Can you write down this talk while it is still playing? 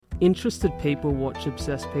Interested people watch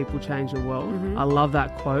obsessed people change the world. I love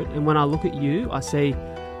that quote. And when I look at you, I see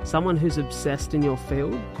someone who's obsessed in your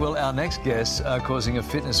field. Well, our next guests are causing a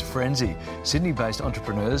fitness frenzy. Sydney-based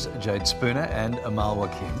entrepreneurs Jade Spooner and Amalwa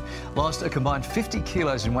King lost a combined 50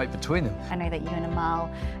 kilos in weight between them. I know that you and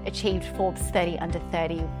Amal achieved Forbes 30 under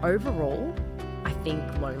 30. Overall, I think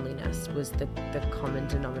loneliness was the common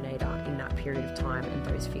denominator in that period of time and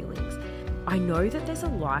those feelings. I know that there's a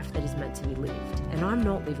life that is meant to be lived, and I'm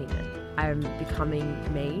not living it. I'm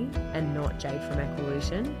becoming me and not Jade from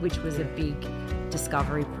Evolution, which was a big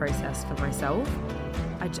discovery process for myself.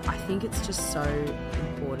 I think it's just so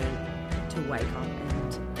important to wake up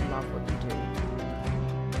and love what you do.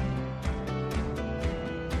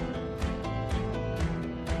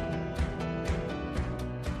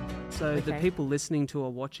 So the people listening to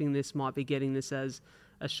or watching this might be getting this as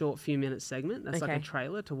a short few minute segment. That's like a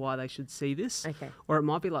trailer to why they should see this. Or it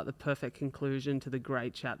might be like the perfect conclusion to the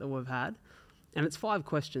great chat that we've had. And it's 5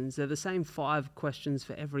 questions. They're the same 5 questions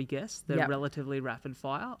for every guest. They're relatively rapid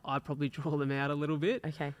fire. I probably draw them out a little bit.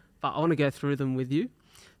 But I want to go through them with you.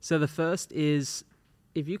 So the first is,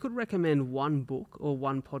 if you could recommend one book or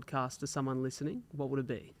one podcast to someone listening, what would it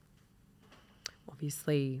be?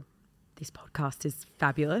 Obviously, this podcast is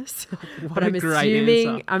fabulous. What a great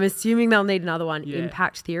answer. I'm assuming they'll need another one. Yeah.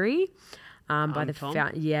 Impact Theory. By the Tom.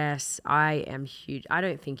 Yes, I am huge. I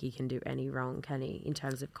don't think he can do any wrong, can he, in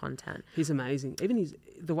terms of content? He's amazing. Even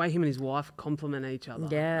the way him and his wife complement each other.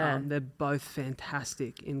 Yeah. They're both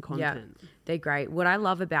fantastic in content. Yeah, they're great. What I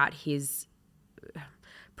love about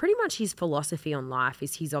pretty much his philosophy on life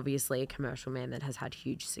is he's obviously a commercial man that has had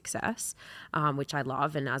huge success, which I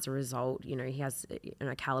love. And as a result, he has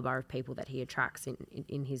a caliber of people that he attracts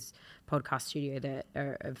in his podcast studio that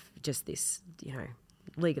are of just this,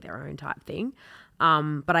 league of their own type thing.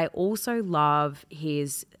 But I also love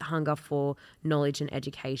his hunger for knowledge and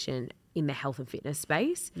education in the health and fitness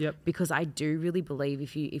space. Because I do really believe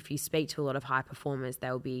if you speak to a lot of high performers,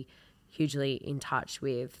 they'll be hugely in touch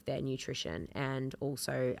with their nutrition and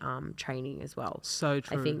also training as well. So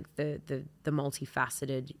true. I think the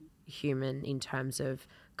multifaceted human in terms of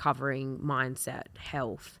covering mindset,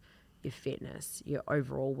 health, your fitness, your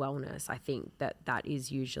overall wellness, I think that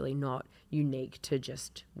is usually not unique to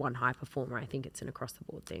just one high performer. I think it's an across the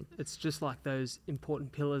board thing. It's just like those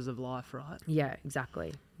important pillars of life, right? Yeah,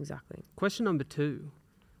 exactly. Question number 2.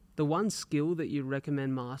 The one skill that you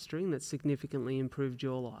recommend mastering that significantly improved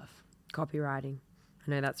your life? Copywriting. I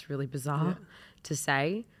know that's really bizarre to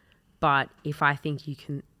say, but if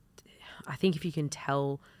you can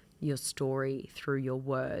tell your story through your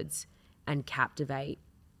words and captivate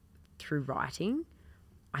through writing,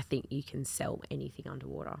 I think you can sell anything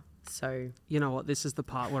underwater. So you know what? This is the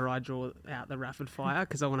part where I draw out the rapid fire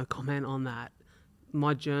because I want to comment on that.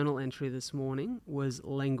 My journal entry this morning was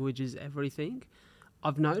language is everything.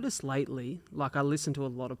 I've noticed lately, like I listen to a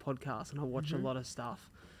lot of podcasts and I watch a lot of stuff,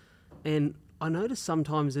 and I notice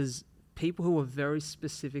sometimes there's people who are very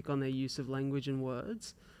specific on their use of language and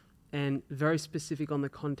words and very specific on the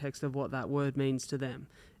context of what that word means to them.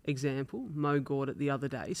 Example, Mo Gordon the other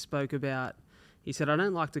day spoke about, he said, I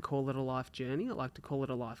don't like to call it a life journey, I like to call it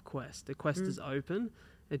a life quest. The quest is open,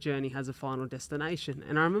 a journey has a final destination.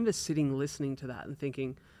 And I remember sitting listening to that and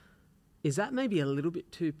thinking, is that maybe a little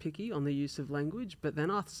bit too picky on the use of language? But then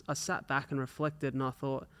I sat back and reflected and I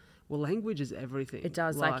thought, well, language is everything. It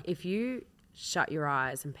does. Like if you shut your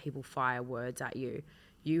eyes and people fire words at you,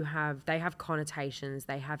 they have connotations,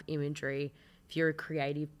 they have imagery. If you're a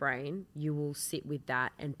creative brain, you will sit with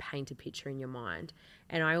that and paint a picture in your mind.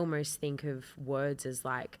 And I almost think of words as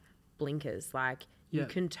like blinkers. Like you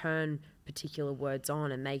can turn particular words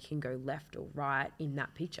on and they can go left or right in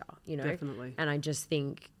that picture, Definitely. And I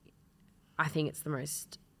think it's the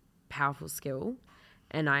most powerful skill.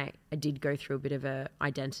 And I did go through a bit of a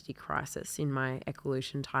identity crisis in my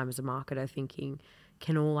evolution time as a marketer, thinking,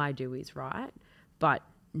 can all I do is write? But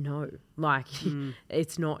no, like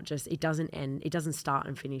it's not just, it doesn't start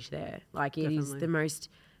and finish there. Like it is the most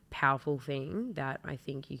powerful thing that I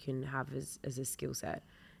think you can have as a skill set.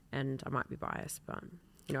 And I might be biased, but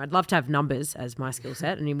I'd love to have numbers as my skill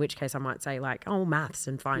set, and in which case I might say like, maths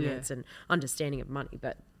and finance and understanding of money.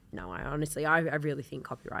 But no, I really think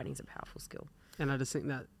copywriting is a powerful skill. And I just think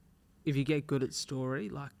that if you get good at story,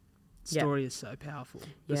 story is so powerful.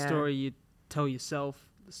 The story you tell yourself,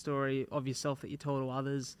 the story of yourself that you tell to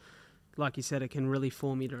others, like you said, it can really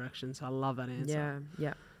form your direction. So I love that answer.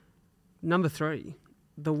 Yeah. Number 3,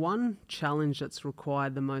 the one challenge that's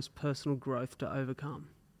required the most personal growth to overcome.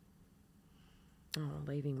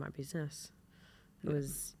 Leaving my business. It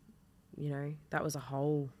was, that was a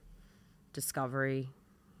whole discovery,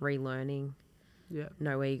 relearning. Yeah.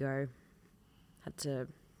 no ego. Had to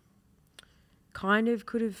kind of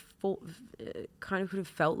could have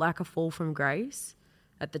felt like a fall from grace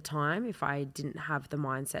at the time if I didn't have the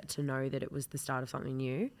mindset to know that it was the start of something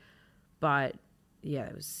new. But yeah,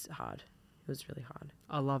 it was hard. It was really hard.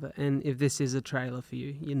 I love it. And if this is a trailer for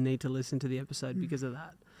you, you need to listen to the episode because of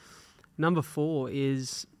that. Number 4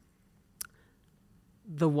 is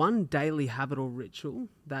the one daily habit or ritual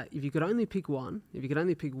that if you could only pick one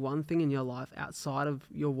thing in your life outside of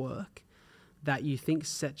your work that you think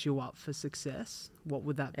sets you up for success, what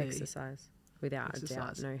would that be? Exercise. Without a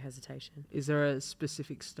doubt, no hesitation. Is there a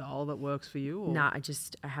specific style that works for you? Or? Nah,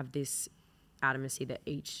 I have this adamancy that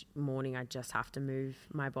each morning I just have to move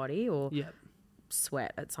my body or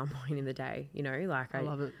sweat at some point in the day, you know, like I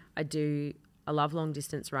love it. I love long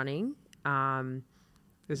distance running.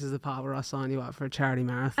 This is the part where I sign you up for a charity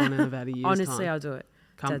marathon in about a year's Honestly, time. I'll do it.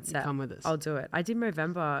 Come with us. I'll do it. I did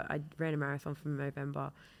Movember. I ran a marathon from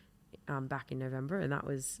Movember back in November, and that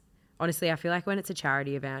was... Honestly, I feel like when it's a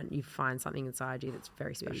charity event, you find something inside you that's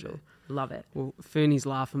very special. Love it. Well, Fernie's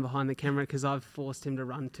laughing behind the camera because I've forced him to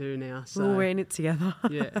run too now. So we're in it together.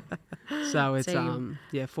 Yeah. So it's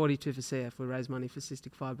 42 for CF. We raise money for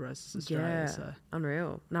Cystic Fibrosis Australia. Yeah, so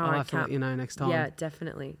unreal. No, I'll I have to can't. let you know next time. Yeah,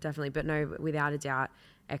 definitely. But no, without a doubt,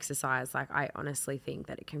 exercise. Like I honestly think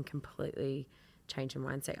that it can completely change your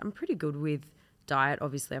mindset. I'm pretty good with diet.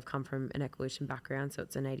 Obviously, I've come from an evolution background, so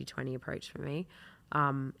it's an 80-20 approach for me.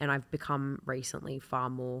 And I've become recently far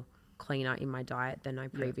more cleaner in my diet than I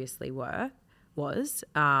previously was.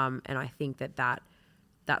 And I think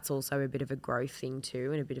that's also a bit of a growth thing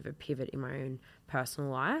too, and a bit of a pivot in my own personal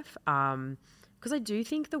life. Because I do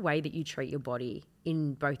think the way that you treat your body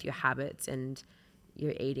in both your habits and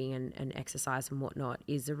your eating and exercise and whatnot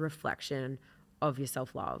is a reflection of your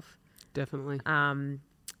self-love. Definitely. And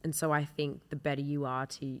so I think the better you are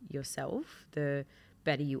to yourself, the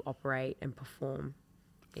better you operate and perform.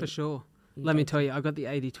 For sure. Let me tell you, I got the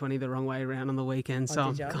 80-20 the wrong way around on the weekend, so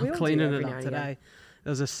I'm cleaning it up today. There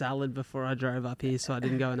was a salad before I drove up here, so I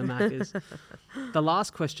didn't go into Macca's. The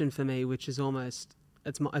last question for me, which is almost,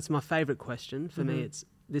 it's my favourite question for me.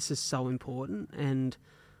 This is so important, and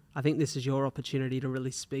I think this is your opportunity to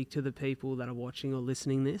really speak to the people that are watching or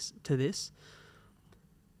listening to this.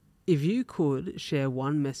 If you could share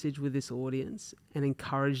one message with this audience and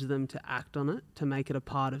encourage them to act on it, to make it a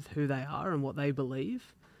part of who they are and what they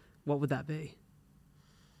believe, what would that be?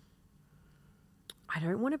 I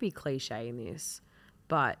don't want to be cliche in this,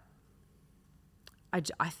 but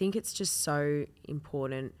I think it's just so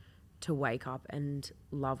important to wake up and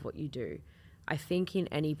love what you do. I think in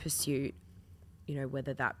any pursuit, you know,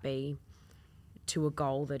 whether that be to a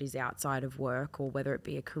goal that is outside of work, or whether it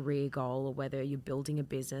be a career goal, or whether you're building a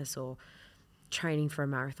business or training for a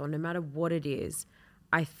marathon, no matter what it is,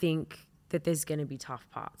 I think that there's going to be tough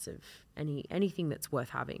parts of anything that's worth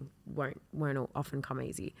having won't often come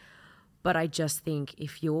easy. But I just think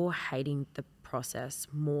if you're hating the process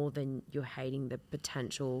more than you're hating the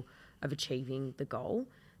potential of achieving the goal,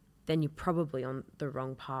 then you're probably on the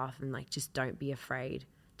wrong path, and like, just don't be afraid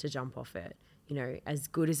to jump off it. You know, as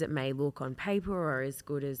good as it may look on paper, or as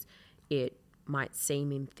good as it might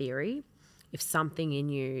seem in theory, if something in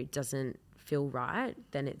you doesn't feel right,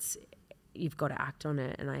 then you've got to act on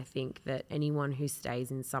it. And I think that anyone who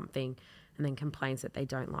stays in something and then complains that they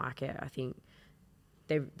don't like it, I think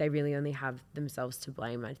they really only have themselves to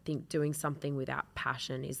blame. I think doing something without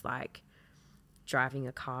passion is like driving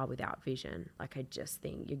a car without vision. Like, I just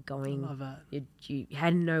think you're going, I love that. You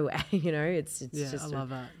had no way, you know, it's just, I love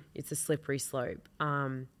that. It's a slippery slope.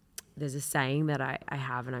 There's a saying that I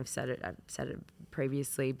have, and I've said it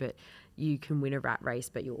previously, but you can win a rat race,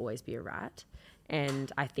 but you'll always be a rat.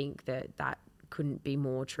 And I think that couldn't be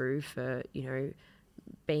more true for, you know,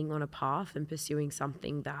 being on a path and pursuing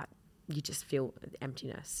something that you just feel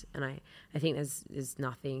emptiness. And I think there's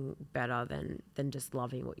nothing better than just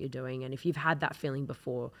loving what you're doing. And if you've had that feeling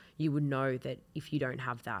before, you would know that if you don't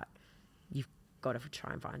have that, you've got to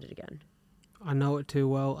try and find it again. I know it too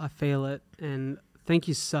well. I feel it. And thank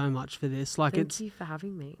you so much for this. Thank you for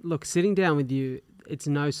having me. Look, sitting down with you, it's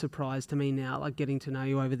no surprise to me now, like getting to know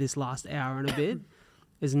you over this last hour and a bit.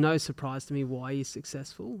 There's no surprise to me why you're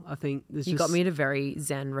successful. I think you got me at a very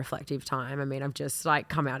zen, reflective time. I mean, I've just like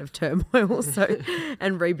come out of turmoil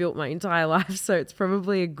and rebuilt my entire life. So it's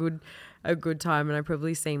probably a good time, and I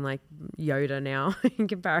probably seem like Yoda now in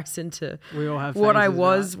comparison to we all have what I phases,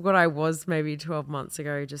 was, what I was maybe 12 months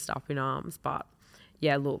ago, just up in arms. But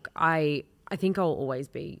yeah, look, I think I'll always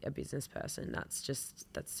be a business person.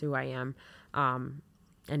 That's who I am, and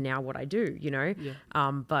now what I do, you know.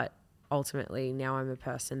 Yeah. But ultimately, now I'm a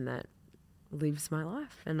person that lives my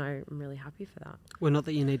life, and I'm really happy for that. Well, not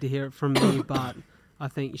that you need to hear it from me, but I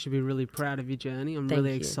think you should be really proud of your journey. I'm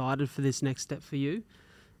really excited for this next step for you.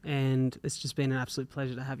 And it's just been an absolute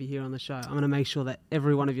pleasure to have you here on the show. I'm going to make sure that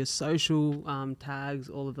every one of your social tags,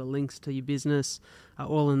 all of the links to your business are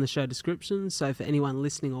all in the show description. So for anyone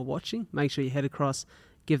listening or watching, make sure you head across,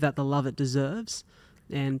 give that the love it deserves,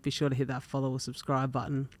 and be sure to hit that follow or subscribe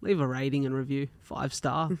button. Leave a rating and review,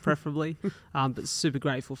 5-star preferably. But super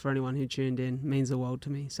grateful for anyone who tuned in. Means the world to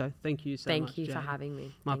me. So thank you so much, Thank you Jade. for having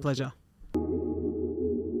me. My pleasure.